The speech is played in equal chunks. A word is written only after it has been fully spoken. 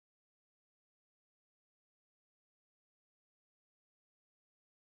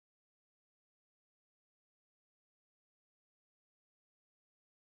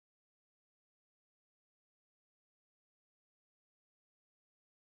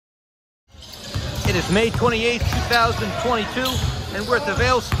It is May 28th, 2022, and we're at the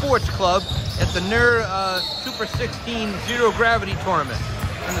Vale Sports Club at the NERR Super 16 Zero Gravity Tournament.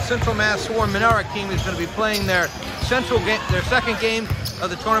 And the Central Mass Swarm Minarik team is going to be playing their second game of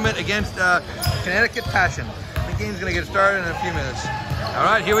the tournament against Connecticut Passion. The game's going to get started in a few minutes. All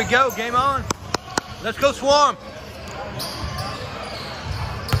right, here we go. Game on. Let's go Swarm.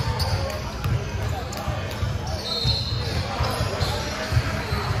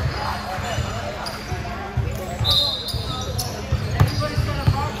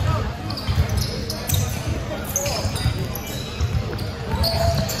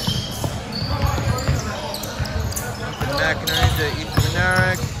 McInerney to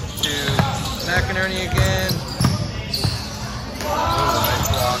Minarik to McInerney again. Oh, nice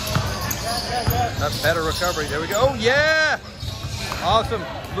block. That's better recovery. There we go. Oh, yeah! Awesome.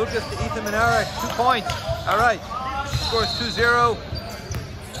 Lucas to Ethan Minarik. 2 points. All right. Scores 2-0.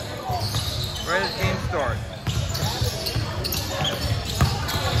 Right as game start.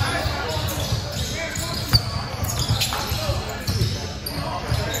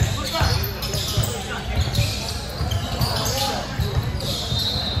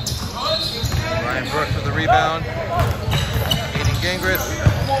 Brooks with the rebound. Aiden Gingras.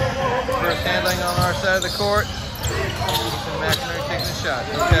 First handling on our side of the court. Ethan McInerney taking the shot.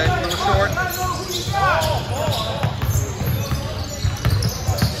 Okay, a little short.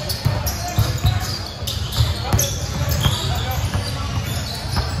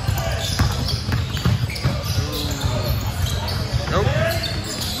 Nope.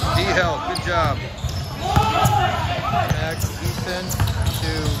 D held. Good job. Back to Ethan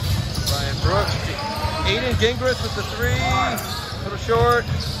to Ryan Brooks. Aiden Gingras with the three. A little short.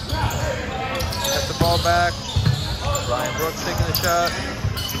 Got the ball back. Ryan Brooks taking the shot.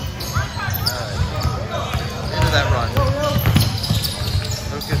 Alright. Into that run.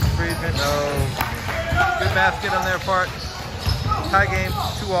 Lucas Friedman. No. Good basket on their part. Tie game.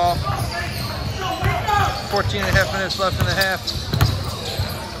 2-all. 14.5 minutes left in the half.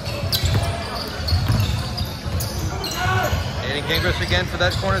 Aiden Gingras again for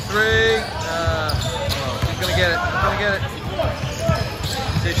that corner three. He's gonna get it. He's gonna get it.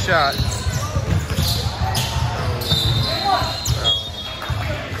 Good shot.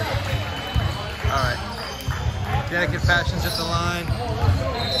 All right. Connecticut Passion's at the line.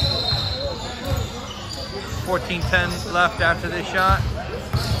 14-10 left after this shot.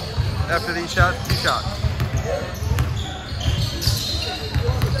 After these shots, 2 shots.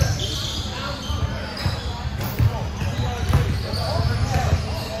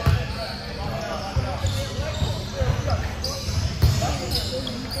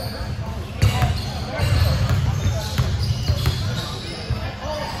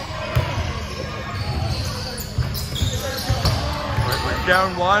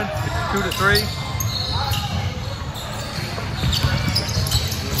 Down 1, it's 2-3.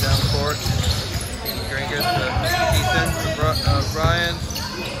 Down court. Gringers to Ethan, Brian.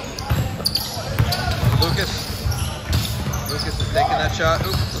 Lucas. Lucas is taking that shot.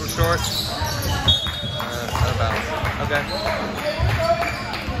 Oops, a little short. Out of bounds. Okay.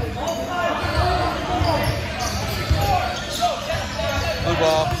 Blue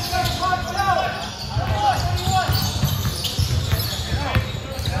ball.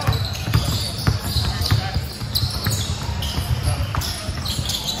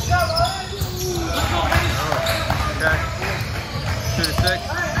 Okay. 2-6.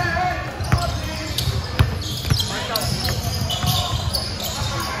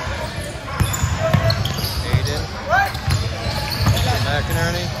 Aiden.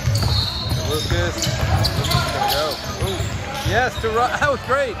 McInerney. Lucas. Lucas is gonna go. Ooh. Yes, that was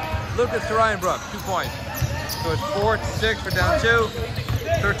great. Lucas to Ryan Brooks. 2 points. So it's 4-6 for down 2.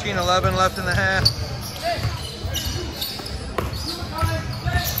 13-11 left in the half.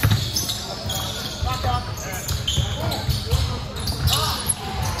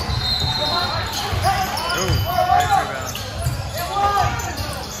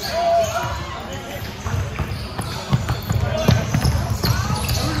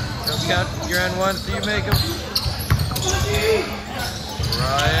 Count your end one, so you make them.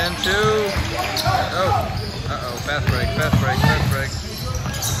 Ryan 2. Oh, fast break.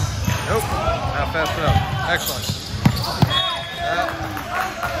 Nope, not fast enough. Excellent.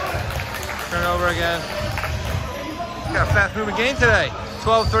 Turn over again. Got a fast moving game today.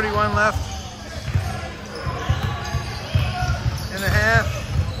 12:31 left in the half.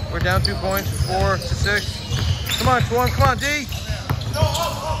 We're down 2 points, 4-6. Come on, Swarm, come on, D.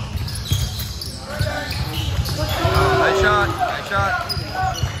 Nice shot.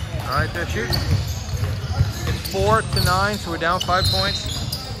 All right, they're shooting. It's 4-9, so we're down 5 points.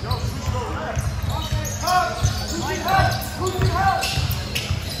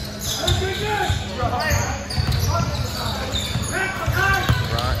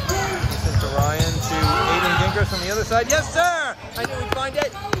 To Ryan to Aiden Gingras on the other side. Yes, sir! I knew we'd find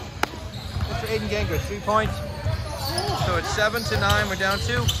it. Mr. Aiden Gingras, 3 points. So it's 7-9. We're down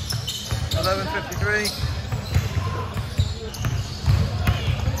 2. 11:53.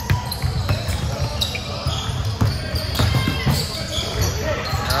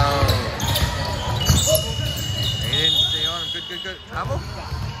 No. He didn't stay on him. Good. Travel?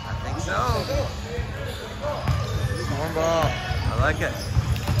 I think so. Warm ball. I like it.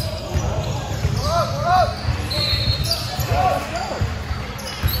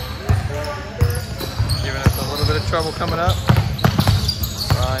 Giving us a little bit of trouble coming up.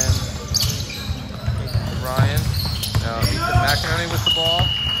 Ryan. Now Ethan McInerney with the ball.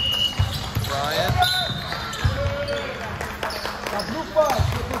 Ryan.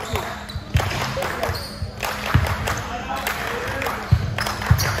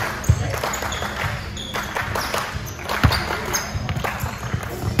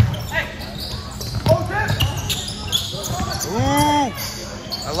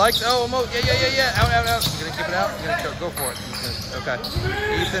 I like, yeah. Out. You're gonna keep it out? You're gonna go for it. Okay.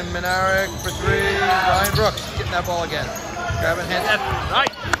 Ethan Minarik for 3. Ryan Brooks getting that ball again. Grabbing hand. That's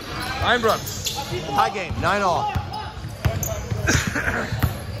right. Ryan Brooks. High game, 9-all.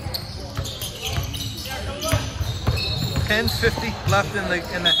 $10.50 left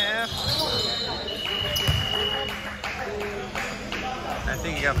in the half. I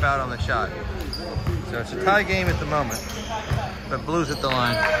think he got fouled on the shot. So it's a tie game at the moment. But Blues at the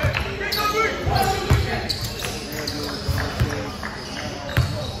line.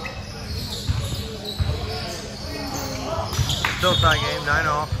 Still tie game,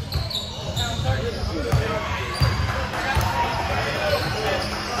 9-all.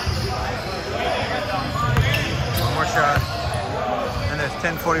 One more shot. And there's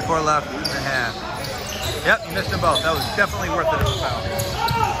 10:44 left in the half. Yep, you missed them both. That was definitely worth it as a foul.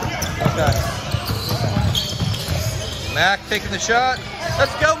 Okay. Mac taking the shot.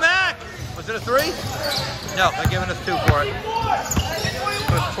 Let's go, Mac! Was it a 3? No, they're giving us 2 for it.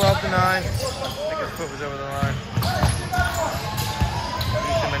 So it's 12-9. I think his foot was over the line.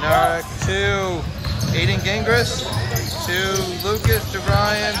 Ethan Minarik to Aiden Gingras. To Lucas, to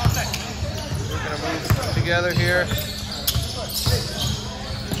Ryan. We're going to move together here.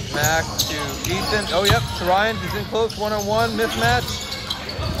 Mac to Ethan. Oh, yep, to Ryan. He's in close. 1-on-1. Mismatch.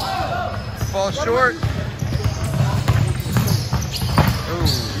 Falls short. Ooh.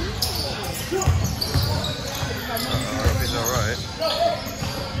 I hope he's all right.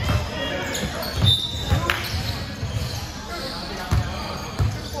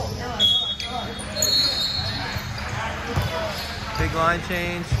 Big line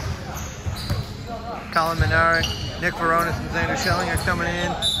change. Colin Minarik, Nick Veronis, and Xander Schelling are coming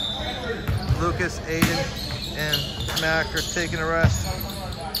in. Lucas, Aiden, and Mac are taking a rest.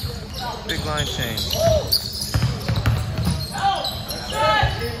 Big line change.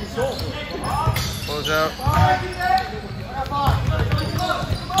 Close out.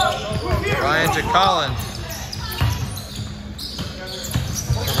 Ryan to Colin.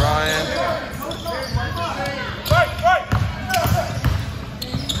 To Ryan.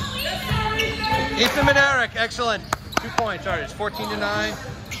 Ethan Minarik, excellent. 2 points. All right, it's 14-9.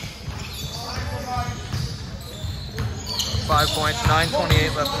 5 points,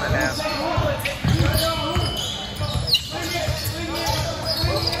 9:28 left in the half.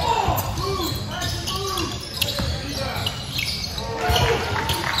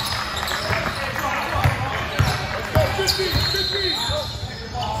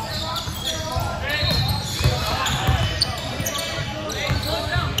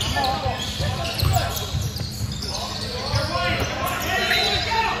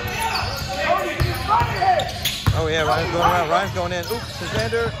 Oh yeah, Ryan's going around. Ryan's going in. Oops, to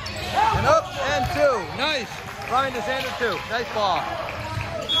Xander. And up and 2. Nice. Ryan to Xander 2. Nice ball.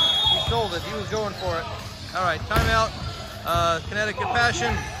 He sold it. He was going for it. All right, timeout. Connecticut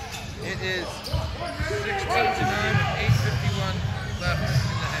Passion. It is 16-9 with 8:51 left in the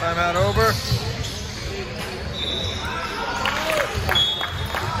half. Timeout over.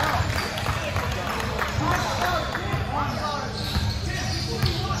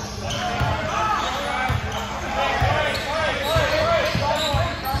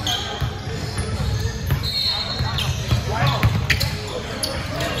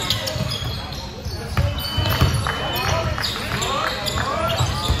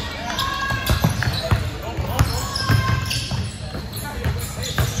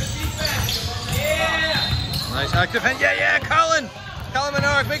 Nice active hand. Yeah, Colin! Colin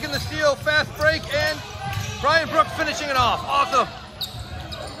Minarik making the steal. Fast break and Brian Brooks finishing it off. Awesome.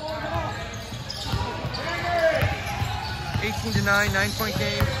 18-9, 9-point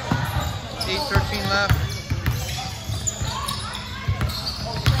game. 8:13 left.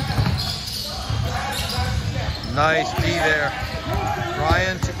 Nice D there.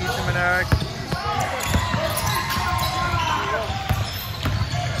 Ryan to Ethan Minarik.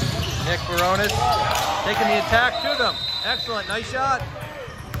 Nick Baronis taking the attack to them. Excellent, nice shot.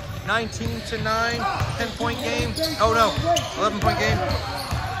 19-9, 10-point game. Oh no, 11-point game.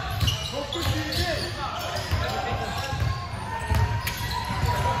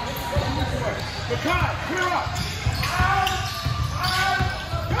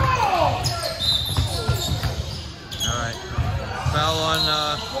 All right, foul on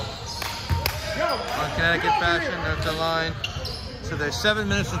Connecticut Fashion. That's the line. So there's 7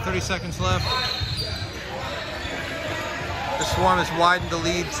 minutes and 30 seconds left. The Swarm has widened the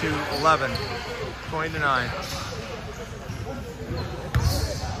lead to 11, 20-9.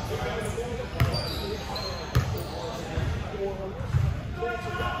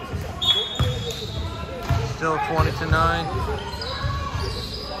 Still 20-9.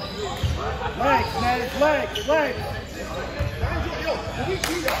 Legs, man, legs, legs.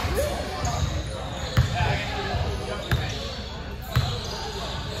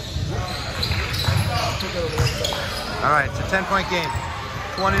 All right, it's a 10-point game,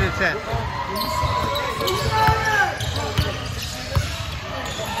 20-10.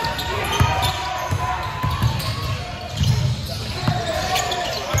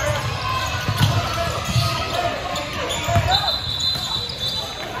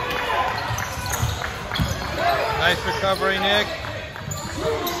 Nice recovery, Nick.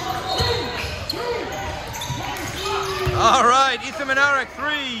 All right, Ethan Minarik,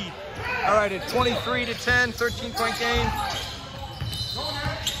 3. All right, at 23-10, 13-point game.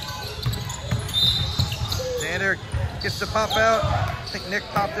 Xander gets the pop out. I think Nick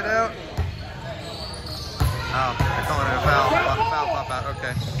popped it out. Oh, they're calling it a foul. Foul pop out,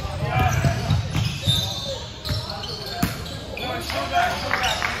 okay.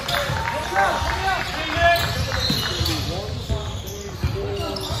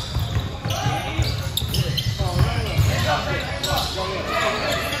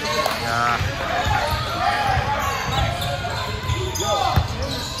 Nah.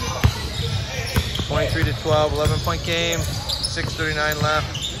 23-12, 11-point game, 6:39 left.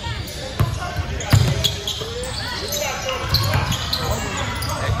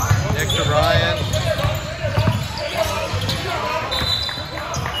 Nick to Ryan.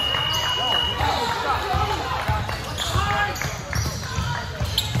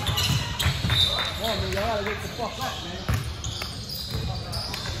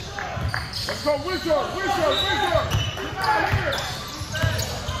 Let's go, Wizard! Get out here!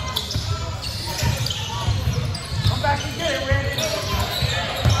 Come back and get it, Randy!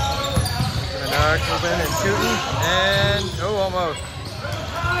 Minarik moving and shooting, and oh, almost.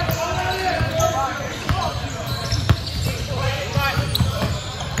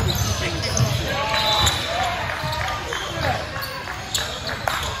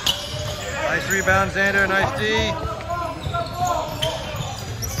 Nice rebound, Xander, nice D.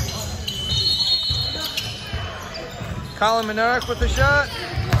 Colin Minarik with the shot.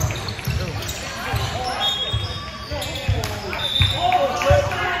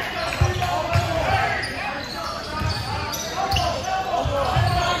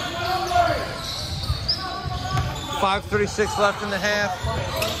 5:36 left in the half.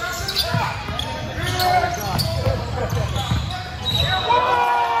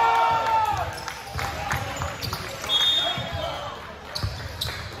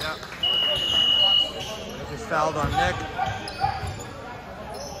 Yeah. Just fouled on Nick.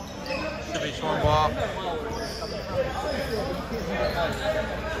 Should be Swarm ball.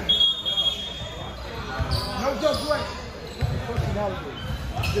 No jump right.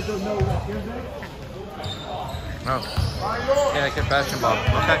 Oh. Yeah, get Fashion ball.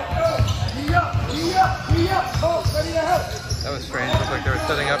 Okay. That was strange. Looked like they were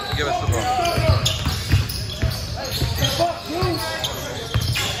setting up to give us the ball.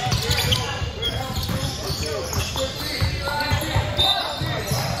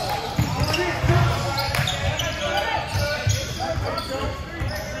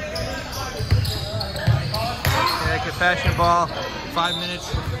 Yeah, get Fashion ball. 5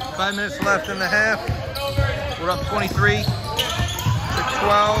 minutes left in the half. We're up 23 to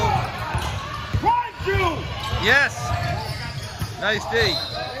 12. Yes. Nice D.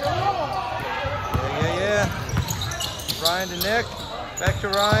 Yeah. Ryan to Nick. Back to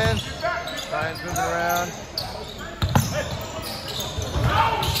Ryan. Ryan's moving around.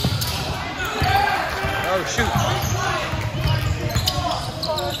 Oh, shoot.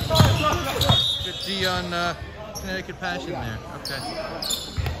 Good D on Connecticut Passion there. Okay.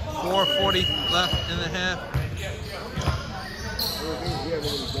 4:40 left in the half.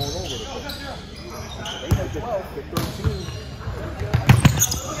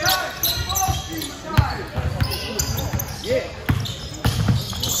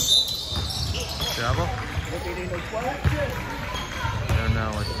 Travel? I don't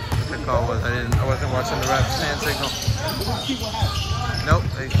know what the call was. I wasn't watching the ref's hand signal. Nope,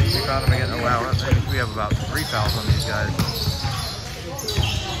 they found him again. Oh wow, I think we have about 3 fouls on these guys.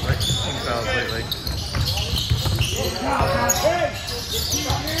 Like 15 fouls lately.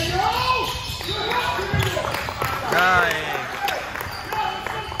 Nice.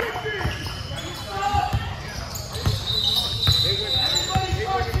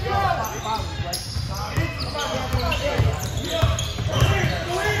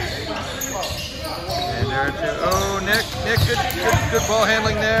 Oh, Nick, good ball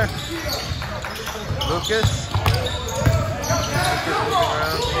handling there. Lucas moving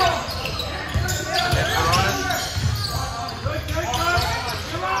around. Nick Veronis.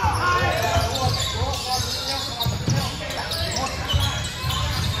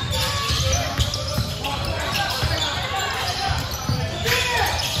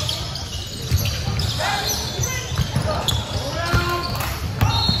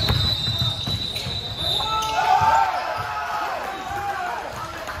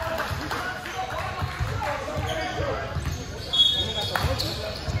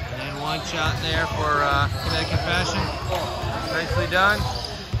 Shot there for Connecticut Passion. Nicely done.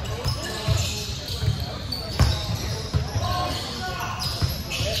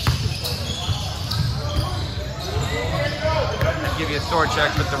 I'd give you a sword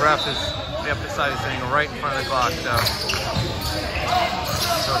check, but the ref is sitting right in front of the clock.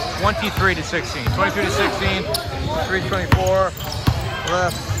 So 23 to 16. 23 to 16. 3:24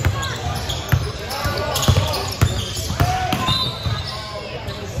 left.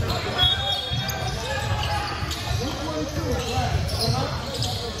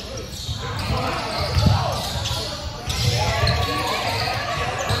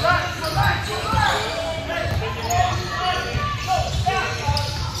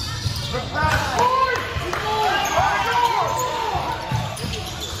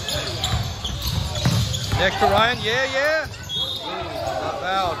 Next to Ryan, yeah. Not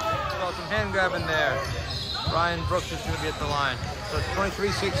fouled. Saw some hand grabbing there. Ryan Brooks is going to be at the line. So it's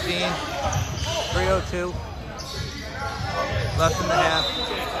 23-16, 3:02 left in the half.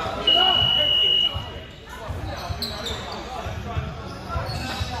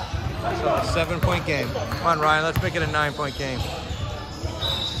 So a 7-point game. Come on, Ryan, let's make it a 9-point game.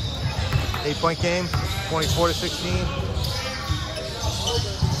 8-point game, 24-16.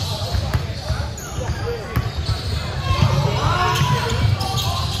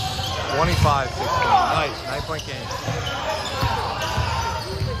 25-16. Nice, 9-point game.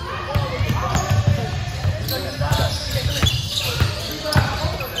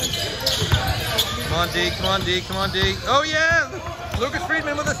 Come on, D. Oh yeah! Lucas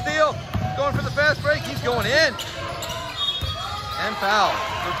Friedman with a steal. Going for the fast break. He's going in. And foul.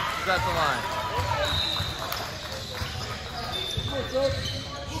 Lucas is at the line.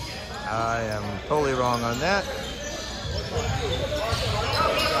 I am totally wrong on that.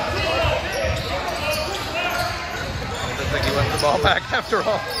 It looks like he left the ball back after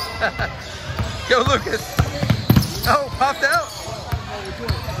all. Go, Lucas. Oh, popped out.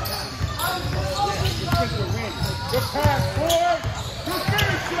 Good pass, boy. Good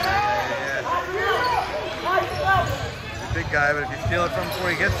finish, He's a big guy, but if you steal it from before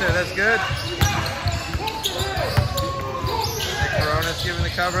he gets there, that's good. Nick Veronis giving the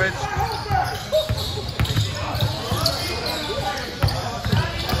coverage.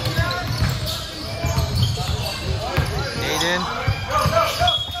 In.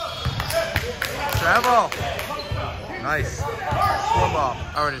 Travel. Nice. Score ball.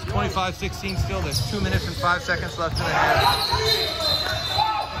 All right, it's 25-16 still. There's 2 minutes and 5 seconds left in the half.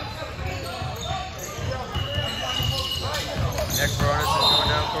 Next Veronis is going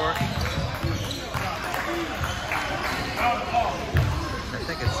down court. I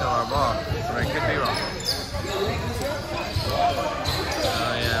think it's still our ball, but I could be wrong.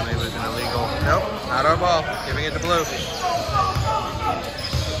 Oh yeah, maybe it was an illegal. Nope, not our ball. Giving it to Blue.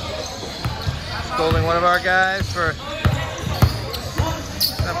 Scolding one of our guys for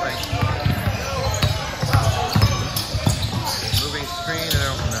something. Moving screen, I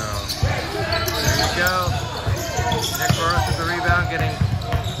don't know. There you go. Nick Burns with the rebound, getting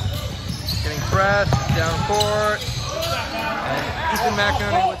pressed down court. And Ethan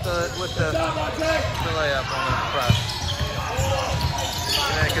McInerney with the layup on the press.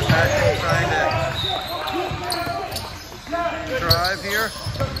 Connecticut Passion trying to drive here.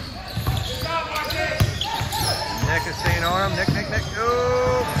 Nick is staying on him. Nick.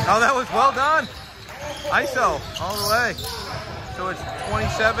 Oh, that was well done. ISO all the way. So it's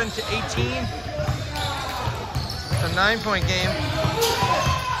 27 to 18. It's a 9-point game.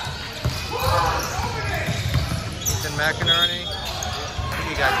 Ethan McInerney. I think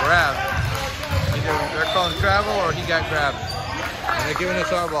he got grabbed. Either they're calling travel or he got grabbed. And they're giving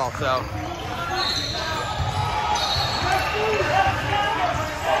us our ball, so.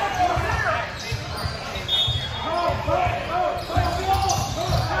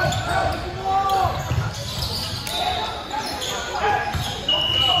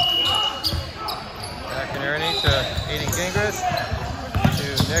 McInerney to Aiden Gingras, to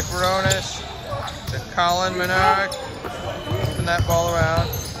Nick Veronis, to Colin Minarik, moving that ball around.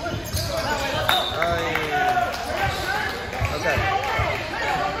 Okay.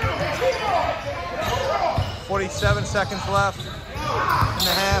 47 seconds left in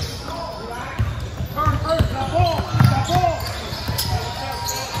the half.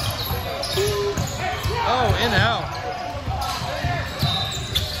 Oh, in and out.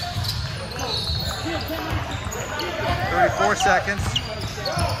 34 seconds.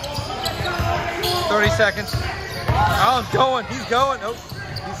 30 seconds. Oh, he's going. Oh,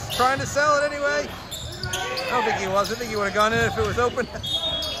 he's trying to sell it anyway. I don't think he was. I think he would have gone in if it was open.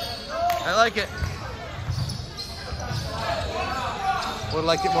 I like it. Would have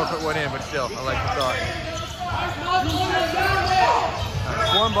liked it more if it went in, but still, I like the thought.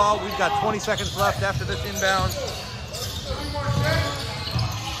 Swarm ball. We've got 20 seconds left after this inbound.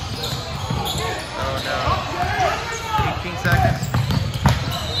 Oh no. 18 seconds.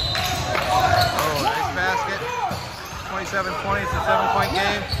 Oh, nice basket. 27-20, it's a 7-point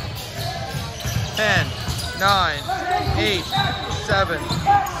game. 10, 9, 8, 7,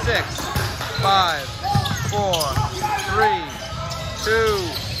 6, 5, 4, 3, 2,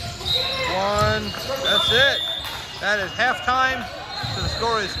 1. That's it. That is halftime. So the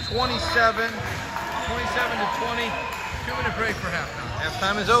score is 27 to 20. 2-minute break for halftime.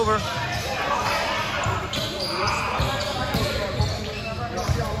 Halftime is over.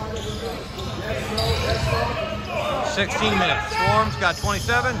 16 minutes. Swarms got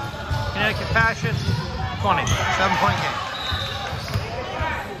 27. Connecticut Passion 20. 7-point game.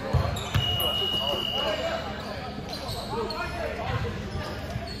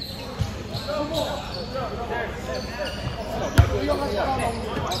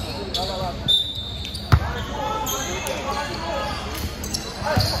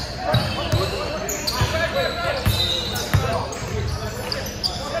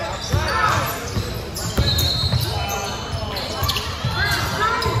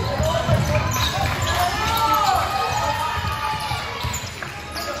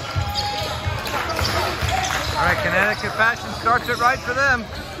 All right, Connecticut Passion starts it right for them.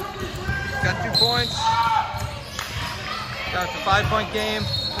 Got 2 points. Now it's a 5-point game,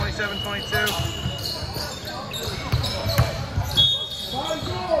 27-22.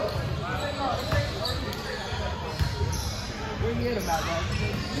 Where you hit him at, man?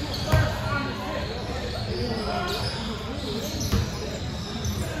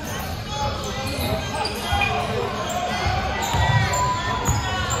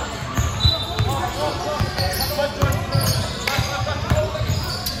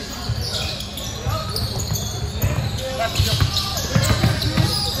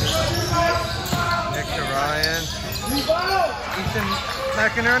 Nick to Ryan. Ethan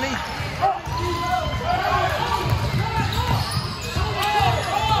McInerney.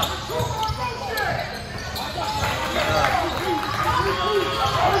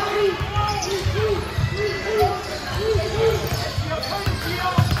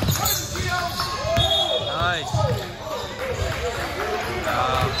 Nice.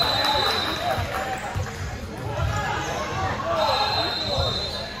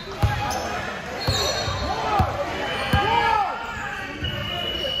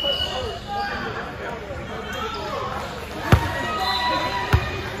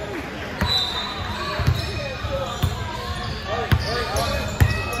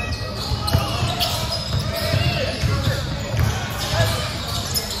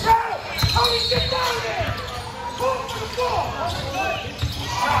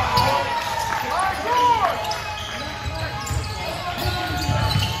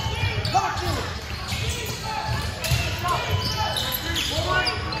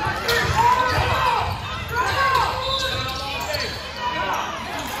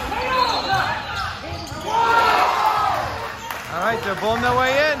 pulling their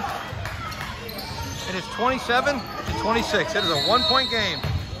way in. It is 27-26. It is a 1-point game.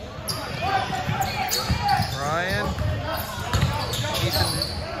 Ryan, Ethan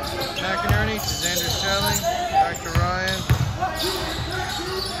McInerney to Xander Schelling. Back to Ryan.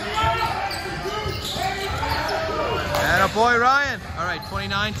 And a boy, Ryan. All right,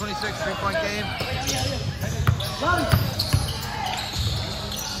 29-26, 3-point game.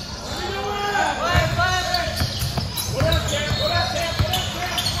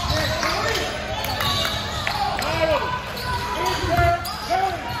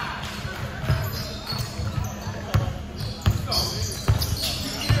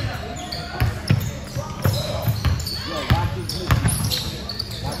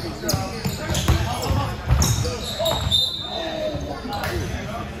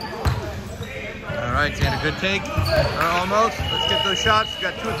 All right, Xander, good take. Almost. Let's get those shots. We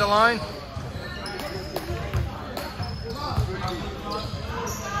got 2 at the line.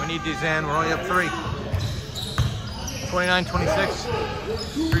 We need these, Xan. We're only up 3. 29-26.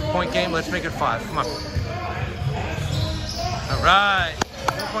 3-point game. Let's make it 5. Come on. All right.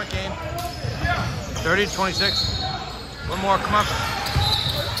 4-point game. 30-26. One more. Come on.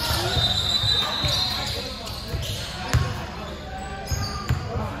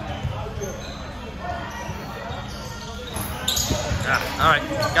 All right,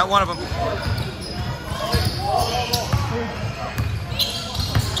 got one of them. Come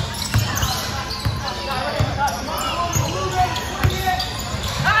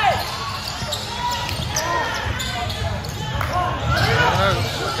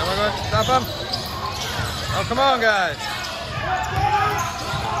on, stop him. Oh, come on, guys.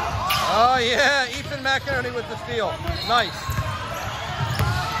 Oh, yeah, Ethan McInerney with the steal. Nice.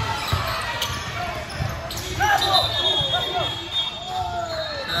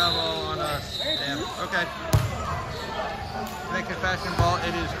 Travel on us. Damn. Okay. Make it fashion ball.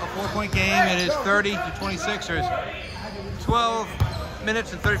 It is a 4-point game. It is 30-26. There's 12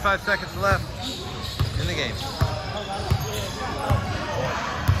 minutes and 35 seconds left in the game.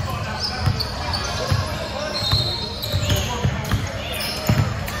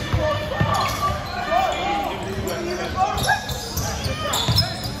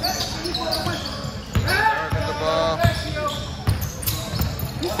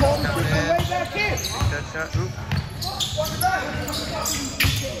 Shot. Oop.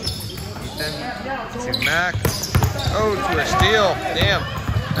 Ethan to Mac. Oh, to a steal. Damn.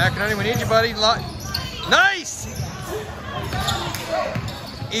 McInerney, we need you, buddy. Nice!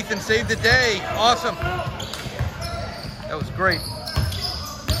 Ethan saved the day. Awesome. That was great.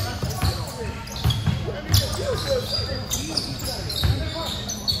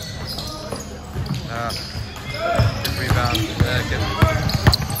 Good rebound.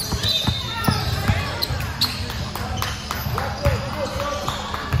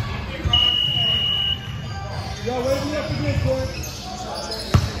 Yo, where do you have to get, boy?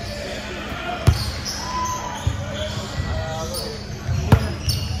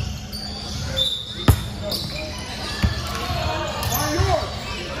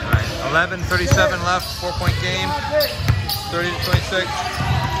 All right, 11:37 left, 4-point game, 30-26.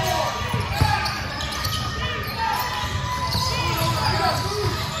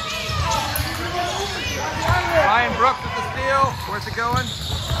 Ryan Brooks with the steal. Where's it going?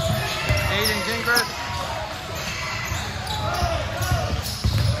 Aiden Gingras.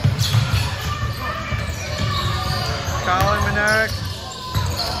 Colin Minarik.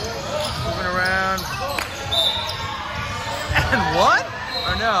 Moving around. And what?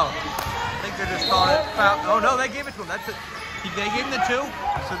 Or no? I think they're just calling it foul. Oh no, they gave it to him. That's it. They gave him the 2.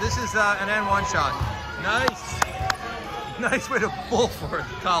 So this is an N1 shot. Nice. Nice way to pull for it,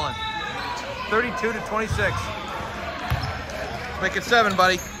 Colin. 32-26. Make it 7,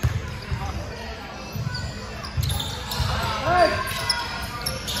 buddy. Hey.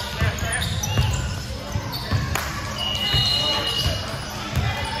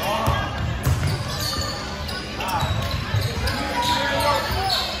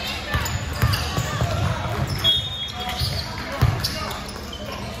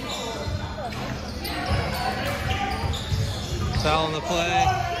 Foul on the play.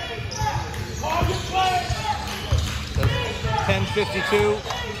 10:52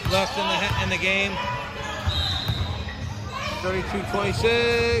 left in the game.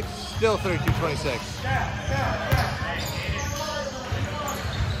 32-26. Still 32-26.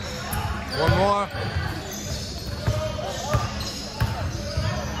 One more.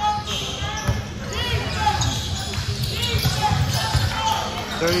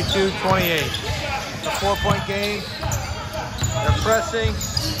 (32-28). It's a 4-point game. They're pressing,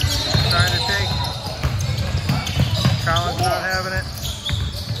 trying to take. Collins not having it.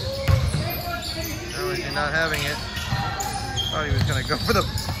 No, he's not having it. Thought he was going to go for the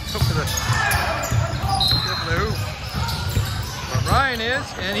hoop. But Ryan is,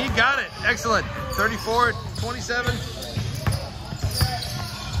 and he got it. Excellent. 34-27.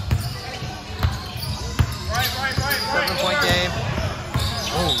 Right. 7-point game.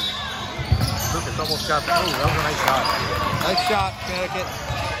 Oh, Lucas almost got that. Oh, that was a nice shot. Nice shot, Connecticut.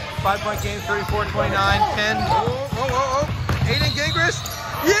 5-point game, 34-29. 10. Oh. Aiden Gingras.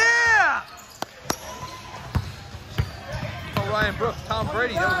 Yeah! Oh, Ryan Brooks, Tom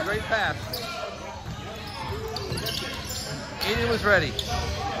Brady. That was a great pass. Aiden was ready.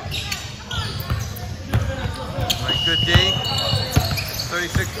 All right, good D.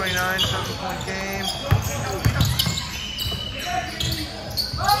 36-29, 7-point game.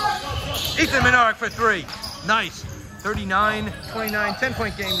 Ethan Minarik for 3. Nice. 39-29,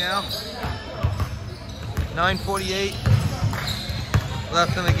 10-point game now. 9:48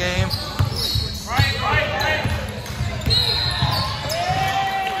 left in the game. Right.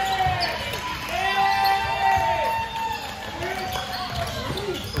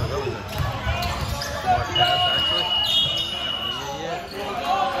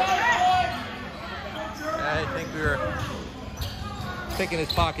 I think we were picking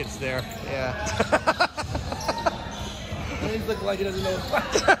his pockets there. Yeah. He's looking like he doesn't know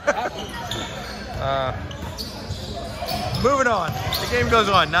what's Moving on. The game goes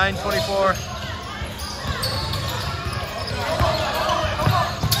on. 9:24.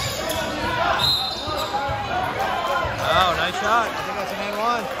 Oh, nice shot. I think that's an and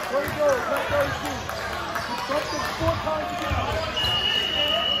one. Where he goes, not 32. He bumped it 4 times again.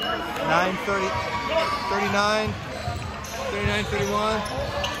 9:30, 39, 31.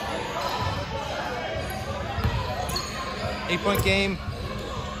 8-point game.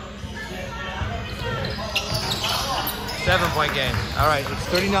 7-point game. All right, it's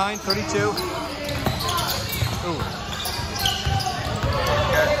 39, 32. Ooh.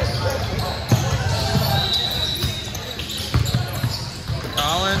 Okay.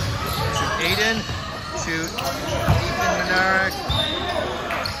 Colin, shoot Aiden, shoot Ethan Minarik.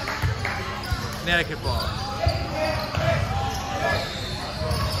 Connecticut ball.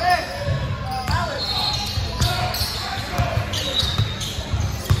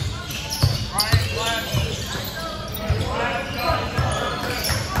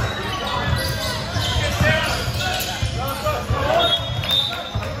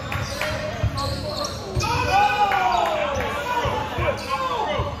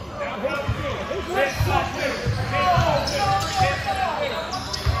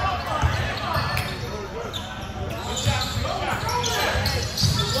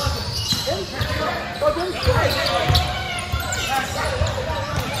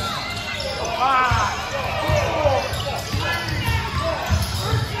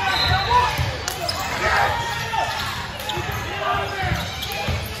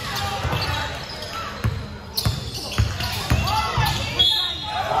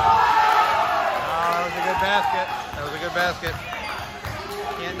 That was a good basket.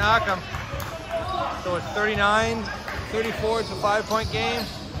 Can't knock them. So it's 39-34. It's a 5-point game.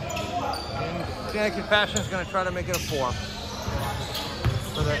 And Connecticut Passion is going to try to make it a 4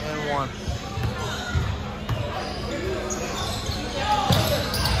 for the N1.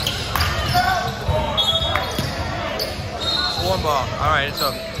 One ball. All right, it's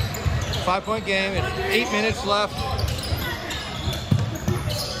a 5-point game. It's 8 minutes left.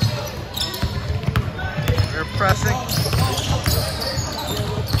 We're pressing.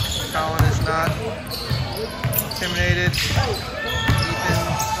 Colin is not intimidated. Ethan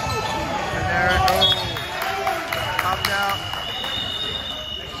Minarik. Oh, popped out.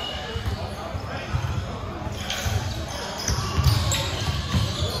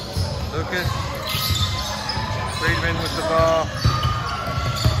 Lucas. Friedman with the ball.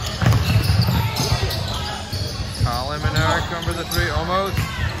 Colin Minarik over the 3, almost.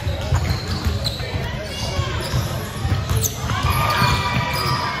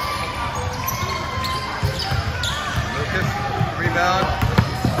 Lucas, rebound.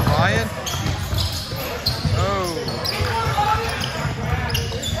 Ryan. Oh.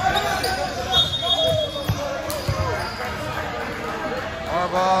 Our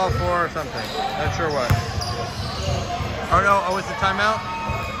ball for something. Not sure what. Oh no, oh, it's a timeout?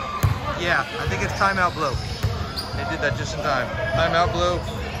 Yeah, I think it's timeout blue. They did that just in time. Timeout blue.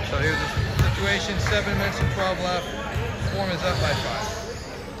 So here's the situation, 7 minutes and 12 left. Swarm is up by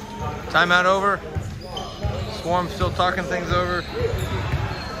 5. Timeout over. Swarm still talking things over.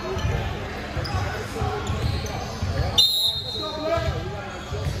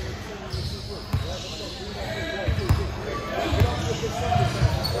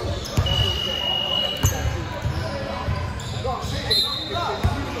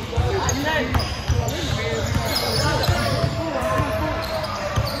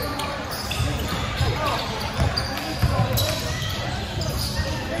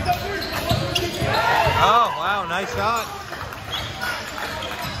 Oh, wow, nice shot.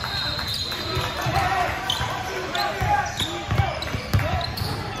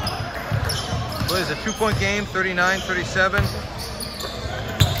 What is it, 2-point game, 39-37.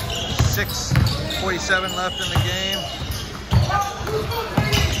 6:47 left in the game.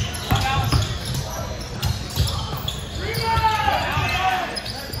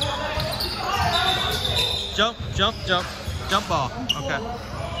 Jump, jump, jump. Jump ball. Okay.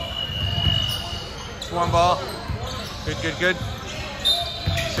 Swarm ball. Good, good, good.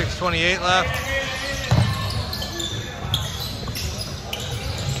 6:28 left.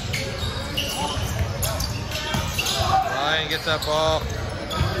 Ryan gets that ball.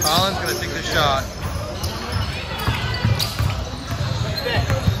 Collins gonna take the shot.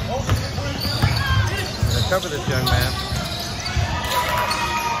 Gonna cover this young man.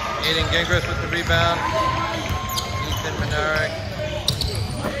 Aiden Gingras with the rebound. Ethan Minarik.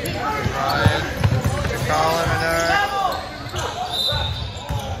 Ryan. Colin Minarik.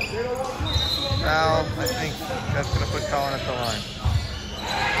 Foul. I think that's gonna put Colin at the line.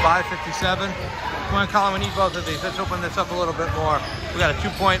 5:57. Come on, Colin, we need both of these. Let's open this up a little bit more. We got a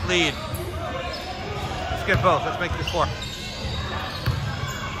 2-point lead. Let's get both. Let's make this 4.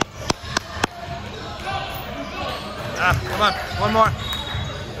 Come on. One more.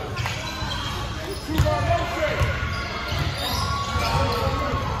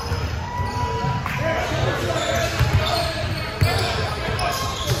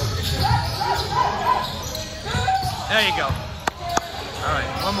 There you go. All right,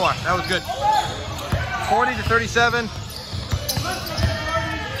 one more. That was good. 40-37.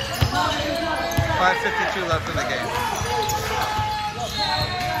 5:52 left in the game.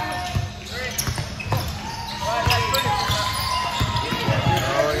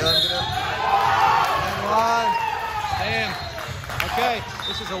 Oh, you let him get in? Come on. Damn. Okay,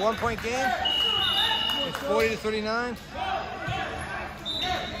 this is a 1-point game. It's 40-39.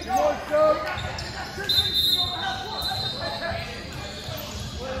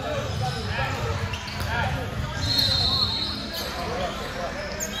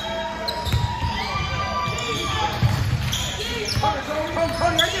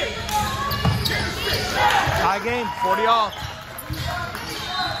 Tie game, 40-all.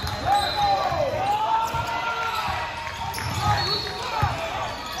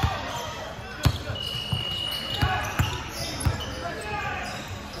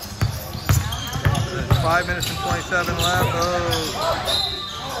 There's 5 minutes and 27 left. Oh.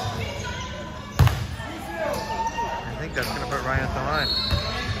 I think that's going to put Ryan at the line.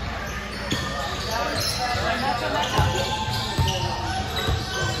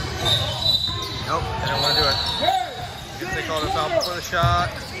 Nope, they don't want to do it. Guess they called a foul before the shot.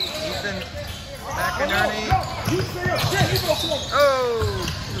 Ethan McInerney. Oh,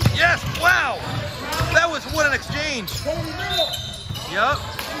 yes! Wow, that was what an exchange. Yep.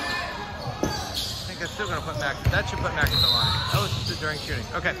 I think that's still gonna put Mac. That should put Mac at the line. That was just during shooting.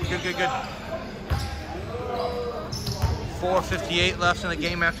 Okay, good, good, good. 4:58 left in the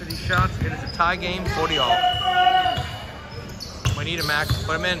game after these shots. It is a tie game, 40-all. We need a Mac.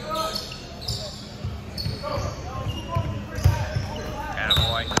 Put him in.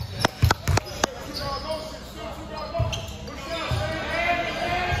 Attaboy.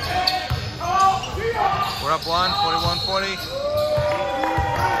 We're up 1, 41-40.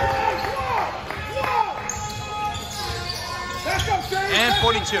 And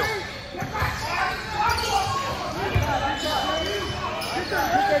 42.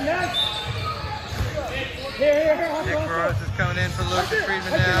 Nick Rose is coming in for Lucas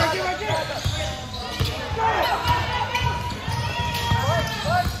Friedman now.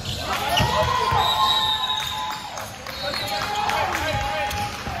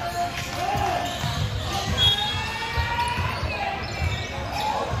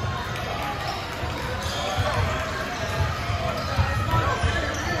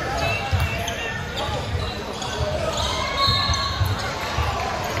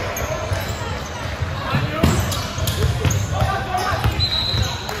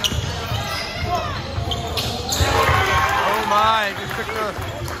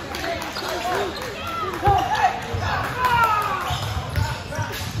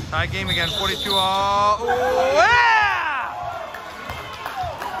 Tie game again, 42-all. Oh, yeah!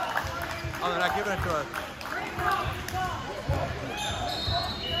 Oh, they're not giving it to us.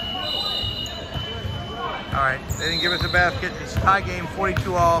 All right, they didn't give us a basket. It's tie game,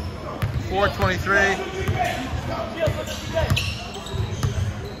 42-all, 4:23.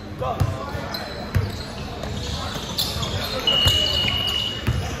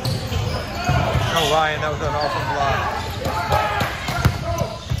 Oh, Ryan, that was an awesome block.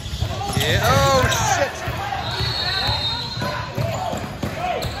 Yeah. Oh, shit.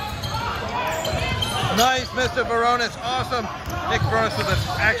 Mr. Varonis. Awesome. Nick Varonis with an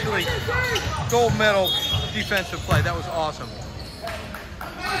actually gold medal defensive play. That was awesome.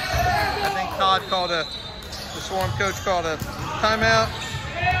 I think Todd called the Swarm coach called a timeout.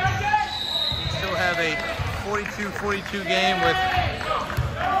 We still have a 42-42 game with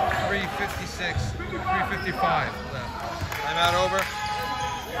 3:55 left. Timeout over.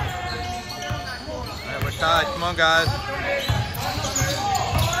 All right, we're tied. Come on, guys.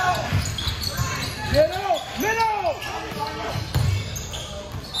 Get out! Get out!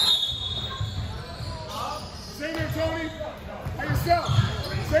 Stay there, Tony. By yourself.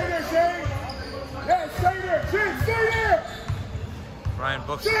 Stay there, Shane. Yeah, stay there. Shane, stay there. Ryan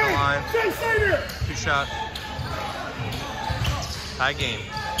Books at the line. Shane, stay there. 2 shots. Tie game.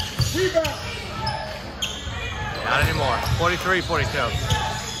 Rebound. Not anymore. 43-42.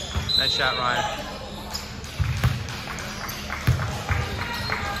 Nice shot, Ryan.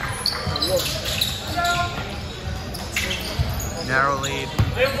 Narrow lead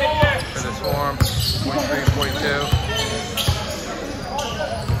for the Swarm. 43-42.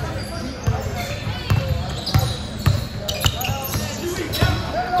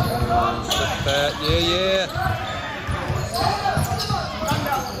 Yeah.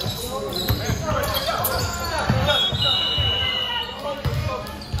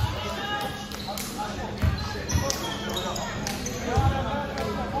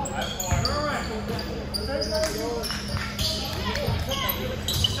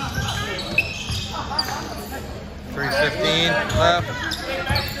 3:15 left.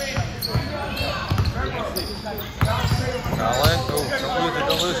 Colin, oh,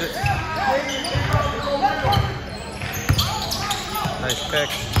 don't lose it. Nice pick.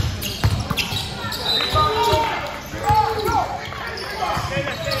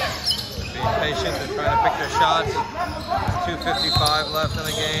 Being patient, they're trying to pick their shots. 2:55 left in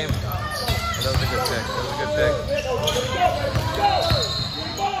the game. That was a good pick.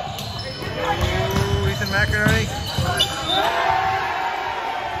 Ooh, Ethan McInerney.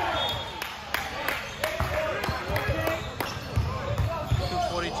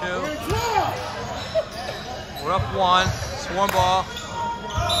 We're up 1. Swarm ball.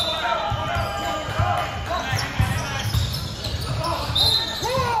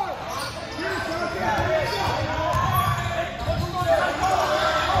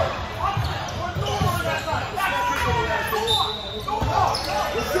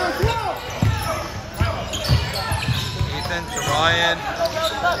 Ethan to Ryan.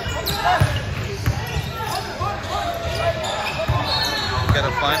 You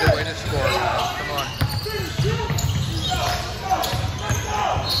gotta find a way to score, guys. Come on.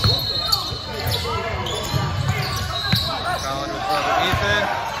 Colin with Ethan.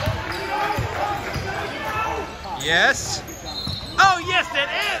 Yes. Oh, yes, that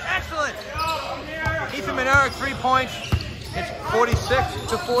is. Excellent. Ethan Minarik, 3 points. It's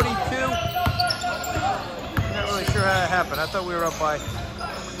 46-42. I'm not really sure how that happened. I thought we were up by...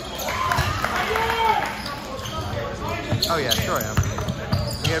 Oh, yeah, sure I am.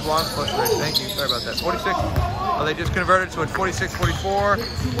 We had 1 plus 3. Thank you. Sorry about that. 46. Oh, they just converted, so it's 46-44.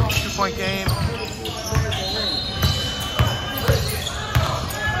 2-point game.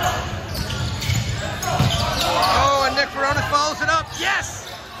 Oh, and Nick Varonis follows it up. Yes!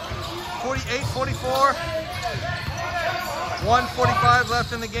 48-44. 1:45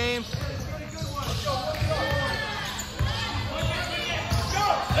 left in the game.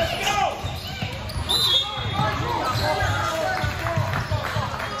 Let's go!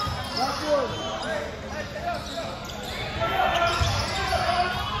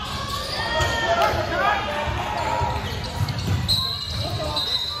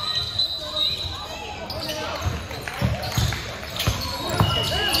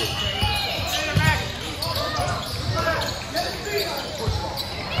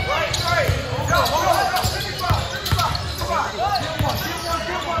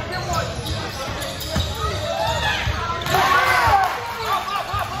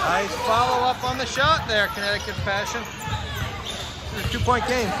 Nice follow-up on the shot there, Connecticut Passion. This is a 2-point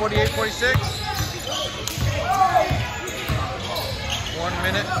game, 48-46. 1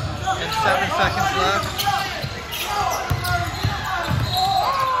 minute and 7 seconds left.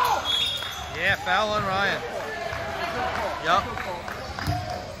 Yeah, foul on Ryan. Yup.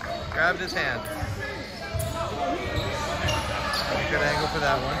 Grabbed his hand. Good angle for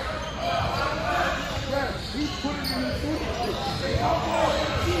that one.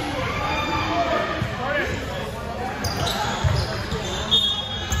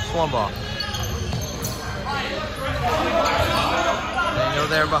 Swarm ball. They know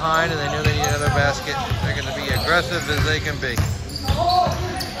they're behind and they know they need another basket. They're going to be aggressive as they can be.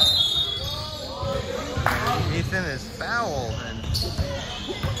 Ethan is fouled. And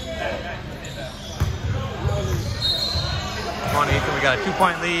come on, Ethan, we got a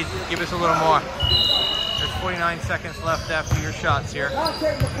 2-point lead. Give us a little more. There's 49 seconds left after your shots here.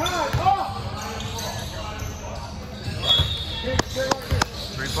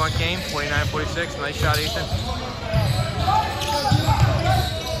 3-point game, 49-46. Nice shot, Ethan.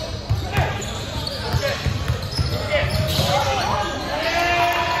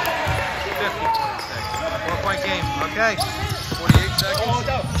 4-point game. Okay. 48 seconds.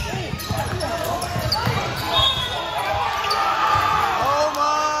 Oh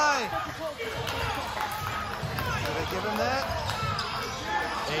my! Did they give him that?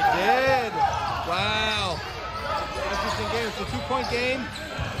 They did. Wow. Interesting game. It's a 2-point game.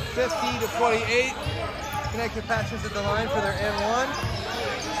 50-48. Connected passes at the line for their N1.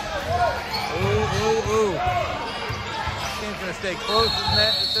 Ooh. Game's gonna stay close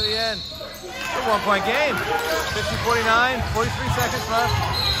to the end. It's a 1-point game. 50-49, 43 seconds left.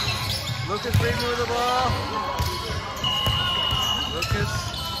 Lucas Reedman with the ball. Lucas.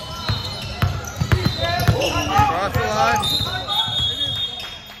 Across the line.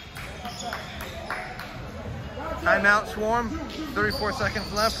 Timeout, Swarm. 34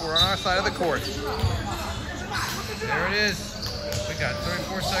 seconds left. We're on our side of the court. There it is. We got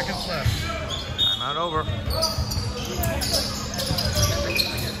 34 seconds left. Timeout over.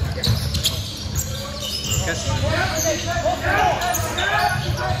 Lucas.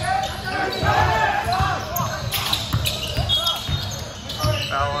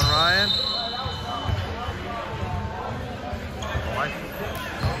 Foul on Ryan.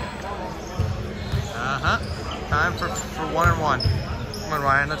 Time for 1-and-1. Come on,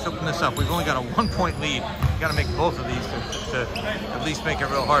 Ryan, let's open this up. We've only got a 1-point lead. Got to make both of these to at least make it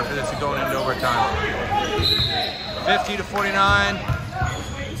real hard for this to go into overtime. 50-49.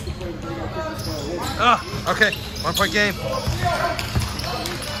 Okay, 1-point game.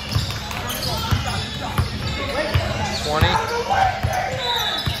 20.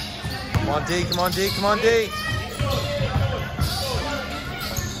 Come on, D, come on, D, come on, D.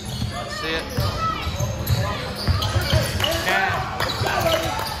 See it.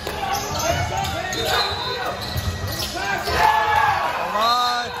 Come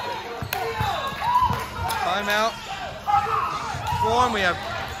on. Timeout. Swarm, we have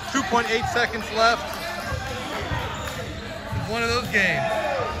 2.8 seconds left. It's one of those games.